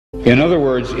In other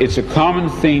words, it's a common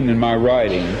theme in my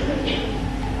writing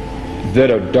that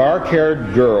a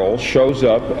dark-haired girl shows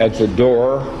up at the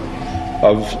door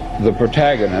of the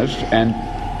protagonist and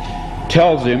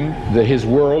tells him that his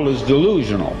world is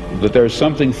delusional, that there's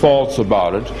something false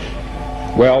about it.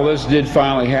 Well, this did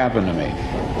finally happen to me.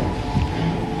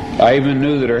 I even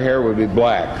knew that her hair would be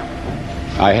black.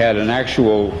 I had an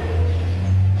actual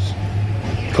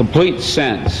complete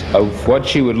sense of what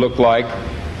she would look like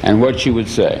and what she would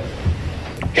say.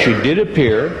 She did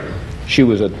appear, she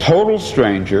was a total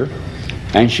stranger,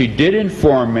 and she did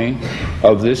inform me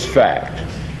of this fact,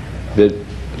 that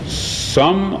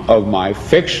some of my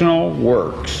fictional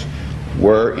works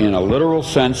were in a literal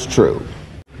sense true.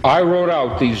 I wrote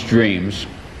out these dreams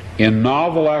in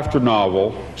novel after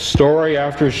novel, story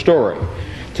after story.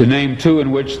 To name two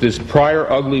in which this prior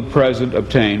ugly present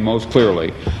obtained most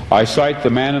clearly, I cite The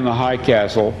Man in the High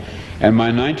Castle and my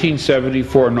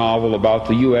 1974 novel about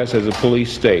the U.S. as a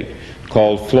police state,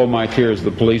 called Flow My Tears, the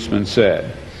Policeman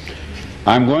Said.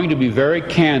 I'm going to be very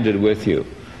candid with you.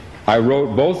 I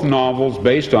wrote both novels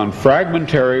based on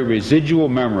fragmentary residual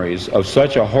memories of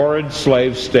such a horrid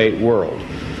slave state world.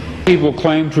 People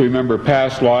claim to remember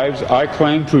past lives. I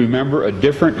claim to remember a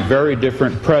different, very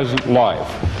different present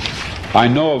life. I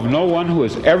know of no one who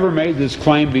has ever made this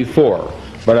claim before,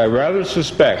 but I rather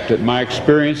suspect that my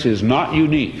experience is not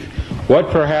unique. What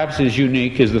perhaps is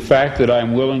unique is the fact that I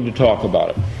am willing to talk about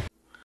it.